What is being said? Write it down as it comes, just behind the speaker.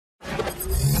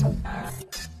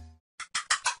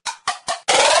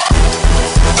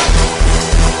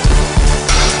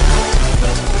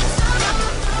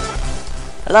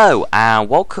Hello and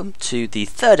welcome to the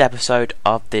third episode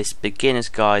of this beginner's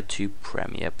guide to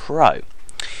Premiere Pro.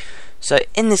 So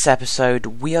in this episode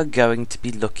we are going to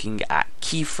be looking at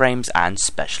keyframes and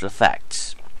special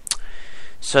effects.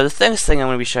 So the first thing I'm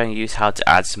going to be showing you is how to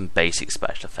add some basic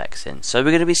special effects in. So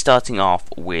we're going to be starting off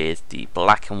with the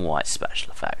black and white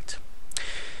special effect.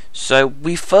 So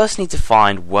we first need to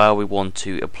find where we want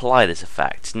to apply this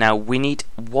effect. Now we need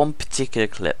one particular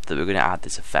clip that we're going to add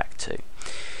this effect to.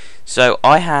 So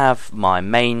I have my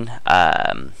main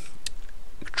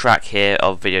track here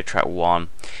of video track 1,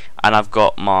 and I've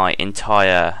got my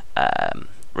entire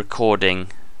recording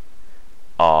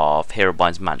of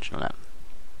Herobrine's Mansion on it.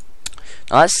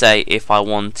 Now let's say if I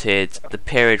wanted the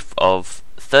period of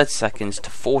 30 seconds to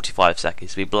 45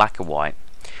 seconds to be black and white,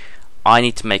 I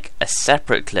need to make a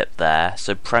separate clip there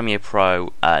so Premiere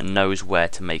Pro knows where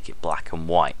to make it black and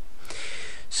white.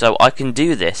 So I can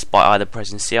do this by either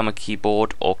pressing C on my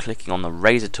keyboard or clicking on the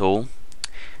razor tool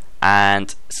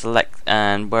and select,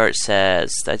 and where it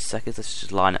says 30 seconds, let's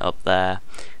just line it up there,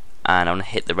 and I'm going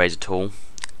to hit the razor tool,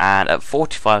 and at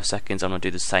 45 seconds I'm going to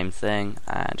do the same thing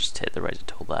and just hit the razor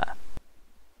tool there.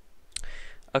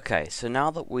 Okay, so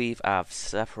now that we've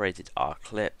separated our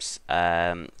clips,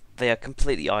 they are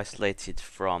completely isolated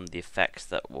from the effects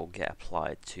that will get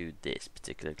applied to this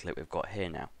particular clip we've got here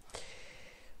now.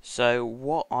 So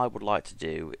what I would like to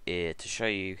do is to show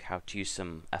you how to use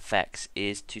some effects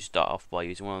is to start off by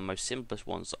using one of the most simplest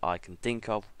ones that I can think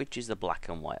of, which is the black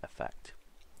and white effect.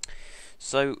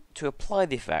 So to apply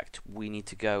the effect we need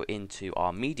to go into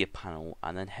our media panel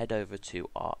and then head over to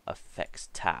our effects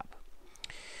tab.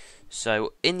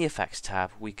 So in the effects tab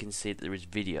we can see that there is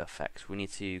video effects. We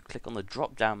need to click on the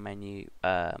drop down menu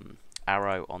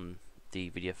arrow on the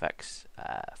video effects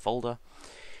folder,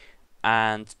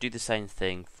 and do the same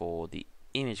thing for the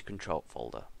image control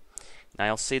folder. Now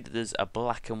you'll see that there's a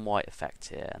black and white effect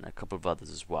here and a couple of others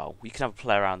as well. You can have a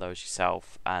play around those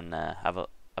yourself and have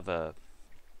a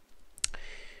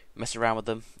mess around with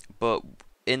them, but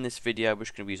in this video we're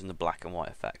just going to be using the black and white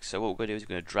effect. So what we're going to do is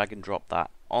we're going to drag and drop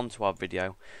that onto our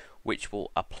video, which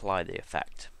will apply the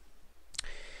effect.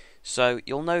 So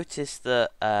you'll notice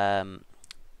that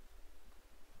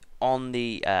on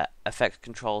the effect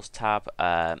controls tab,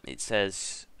 it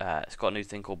says it's got a new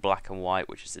thing called black and white,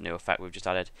 which is the new effect we've just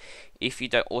added. If you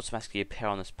don't automatically appear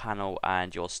on this panel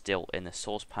and you're still in the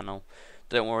source panel,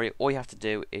 don't worry, all you have to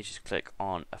do is just click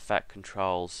on effect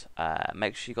controls,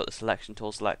 make sure you've got the selection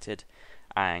tool selected,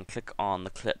 and click on the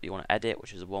clip you want to edit,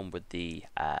 which is the one with the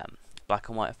black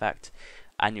and white effect,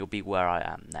 and you'll be where I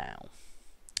am now.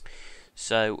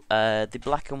 So the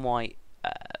black and white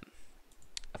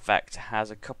effect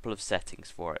has a couple of settings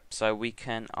for it. So we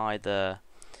can either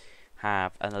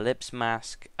have an ellipse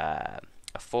mask, a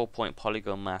 4-point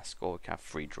polygon mask, or we can have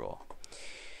free draw.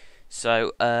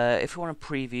 So if we want to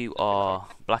preview our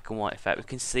black and white effect, we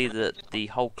can see that the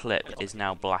whole clip is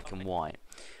now black and white.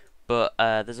 But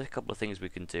there's a couple of things we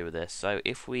can do with this. So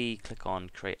if we click on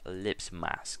create ellipse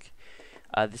mask,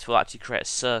 this will actually create a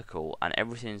circle, and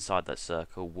everything inside that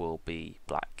circle will be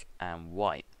black and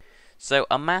white. So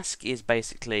a mask is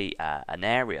basically an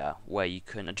area where you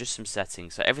can adjust some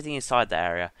settings, so everything inside the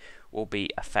area will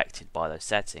be affected by those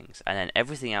settings, and then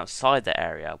everything outside the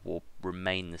area will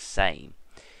remain the same.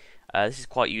 This is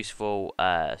quite useful.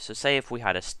 So say if we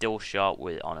had a still shot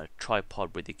on a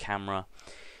tripod with your camera,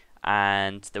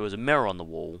 and there was a mirror on the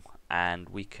wall, and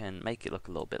we can make it look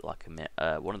a little bit like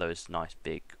one of those nice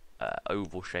big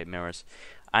oval shaped mirrors,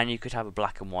 and you could have a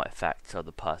black and white effect of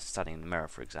the person standing in the mirror,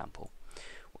 for example,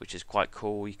 which is quite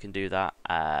cool. You can do that.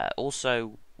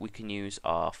 Also we can use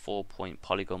our 4-point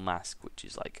polygon mask, which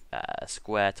is like a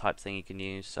square type thing you can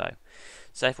use. So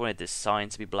say if we wanted this sign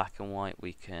to be black and white,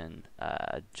 we can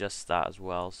adjust that as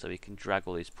well, so we can drag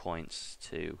all these points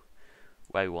to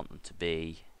where we want them to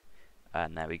be,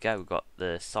 and there we go, we've got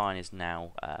the sign is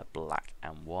now black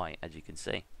and white, as you can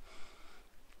see.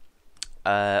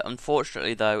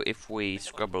 Unfortunately though, if we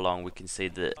scrub along we can see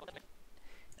that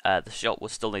the shot will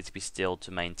still need to be still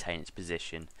to maintain its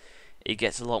position. It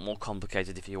gets a lot more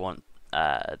complicated if you want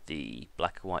the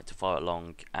black and white to follow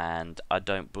along, and I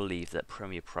don't believe that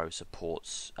Premiere Pro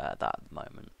supports that at the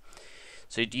moment.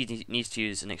 So you need to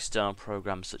use an external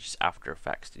program such as After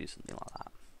Effects to do something like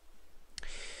that.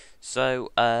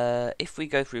 So if we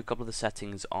go through a couple of the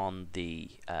settings on the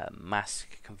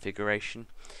mask configuration,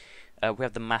 we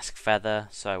have the mask feather.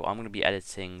 So I'm going to be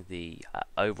editing the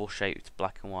oval shaped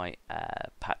black and white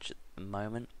patch at the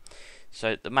moment.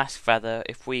 So the mask feather,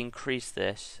 if we increase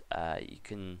this, you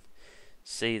can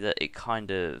see that it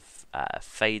kind of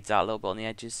fades out a little bit on the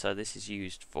edges. So this is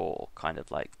used for kind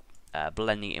of like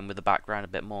blending in with the background a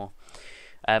bit more.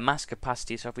 Mask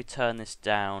opacity, so if we turn this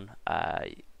down,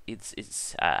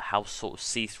 it's how sort of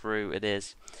see-through it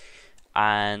is.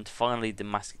 And finally the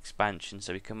mask expansion,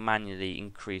 so we can manually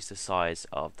increase the size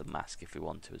of the mask if we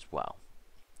want to as well.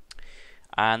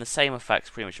 And the same effects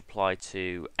pretty much apply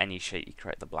to any shape you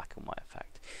create the black and white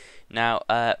effect. Now,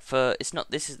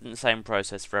 this isn't the same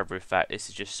process for every effect. This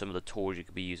is just some of the tools you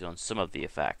could be using on some of the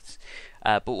effects,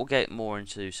 but we'll get more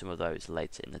into some of those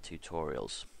later in the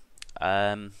tutorials.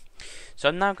 So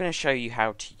I'm now going to show you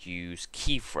how to use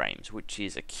keyframes, which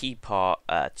is a key part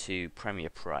to Premiere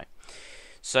Pro.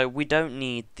 So we don't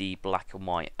need the black and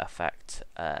white effect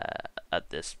at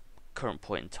this current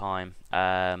point in time,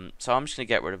 so I'm just going to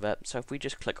get rid of it. So if we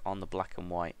just click on the black and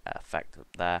white effect up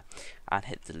there and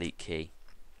hit the delete key,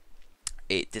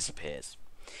 it disappears.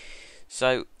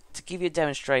 So to give you a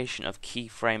demonstration of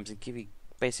keyframes and give you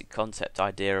a basic concept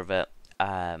idea of it,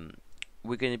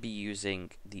 we're going to be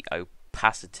using the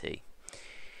opacity,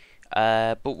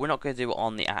 but we're not going to do it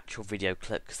on the actual video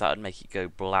clip because that would make it go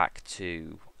black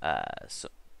to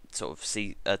sort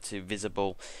of to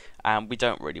visible, and we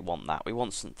don't really want that. We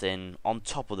want something on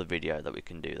top of the video that we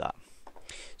can do that.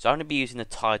 So I'm going to be using the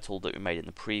title that we made in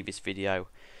the previous video.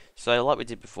 So like we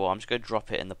did before, I'm just going to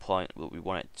drop it in the point that we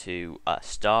want it to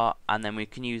start, and then we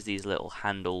can use these little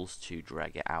handles to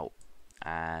drag it out.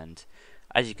 And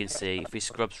as you can see, if we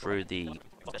scrub through the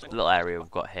little area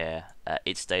we've got here,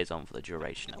 it stays on for the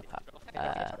duration of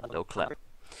that little clip.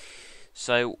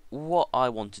 So what I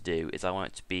want to do is I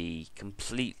want it to be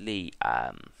completely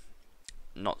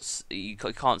you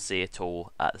can't see it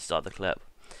all at the start of the clip,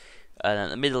 and at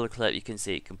the middle of the clip you can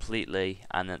see it completely,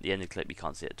 and at the end of the clip you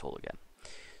can't see it at all again.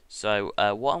 So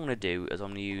what I'm going to do is I'm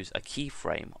going to use a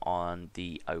keyframe on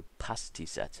the opacity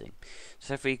setting.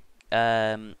 So if we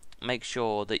make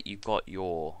sure that you've got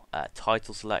your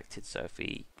title selected, so if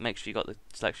we make sure you've got the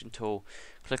selection tool,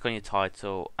 click on your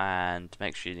title and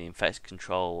make sure the effects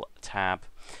control tab,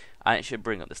 and it should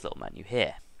bring up this little menu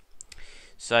here.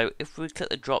 So if we click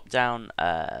the drop down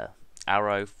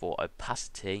arrow for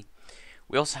opacity,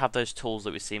 we also have those tools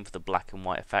that we've seen for the black and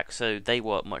white effects, so they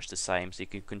work much the same, so you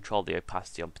can control the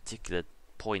opacity on particular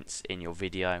points in your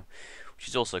video, which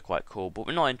is also quite cool, but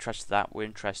we're not interested in that. We're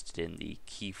interested in the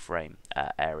keyframe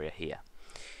area here.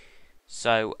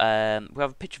 So we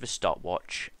have a picture of a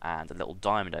stopwatch and a little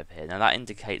diamond over here. Now that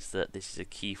indicates that this is a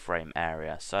keyframe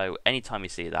area, so anytime you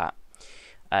see that,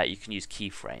 you can use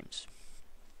keyframes.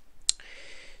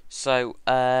 So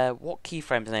what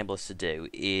keyframes enable us to do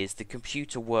is the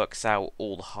computer works out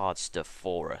all the hard stuff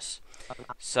for us.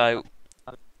 So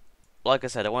like I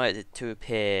said, I want it to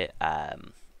appear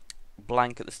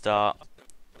blank at the start,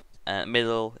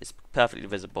 middle is perfectly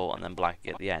visible, and then blank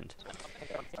at the end.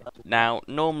 Now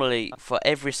normally for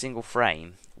every single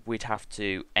frame we'd have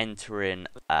to enter in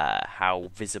how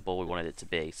visible we wanted it to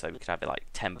be, so we could have it like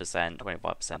 10%,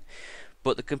 25%,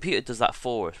 but the computer does that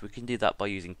for us. We can do that by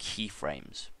using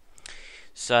keyframes.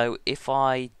 So if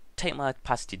I take my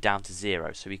opacity down to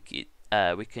 0, so we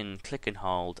can click and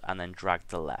hold and then drag to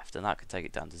the left, and that can take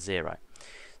it down to 0.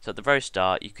 So at the very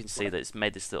start you can see that it's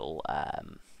made this little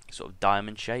sort of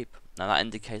diamond shape. Now that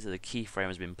indicates that the keyframe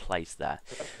has been placed there.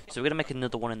 So we're going to make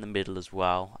another one in the middle as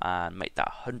well and make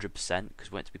that 100%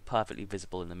 because we want it to be perfectly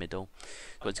visible in the middle.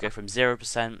 We want to go from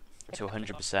 0% to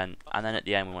 100%, and then at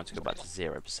the end we want to go back to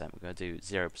 0%. We're going to do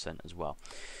 0% as well.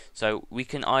 So we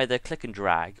can either click and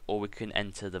drag, or we can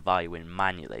enter the value in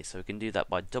manually. So we can do that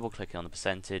by double clicking on the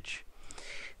percentage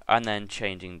and then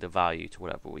changing the value to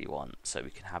whatever we want, so we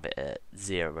can have it at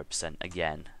 0%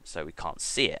 again, so we can't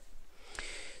see it.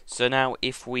 So now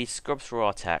if we scrub through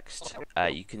our text,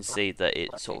 you can see that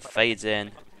it sort of fades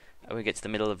in, and we get to the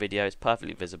middle of the video, it's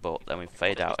perfectly visible, then we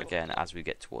fade out again as we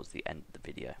get towards the end of the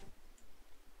video.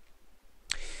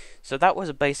 So that was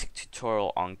a basic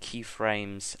tutorial on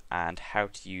keyframes and how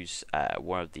to use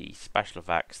one of the special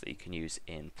effects that you can use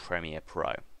in Premiere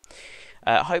Pro.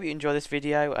 I hope you enjoyed this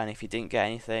video, and if you didn't get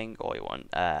anything or you want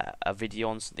a video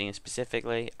on something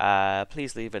specifically,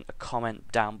 please leave a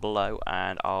comment down below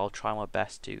and I'll try my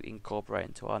best to incorporate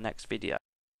into our next video.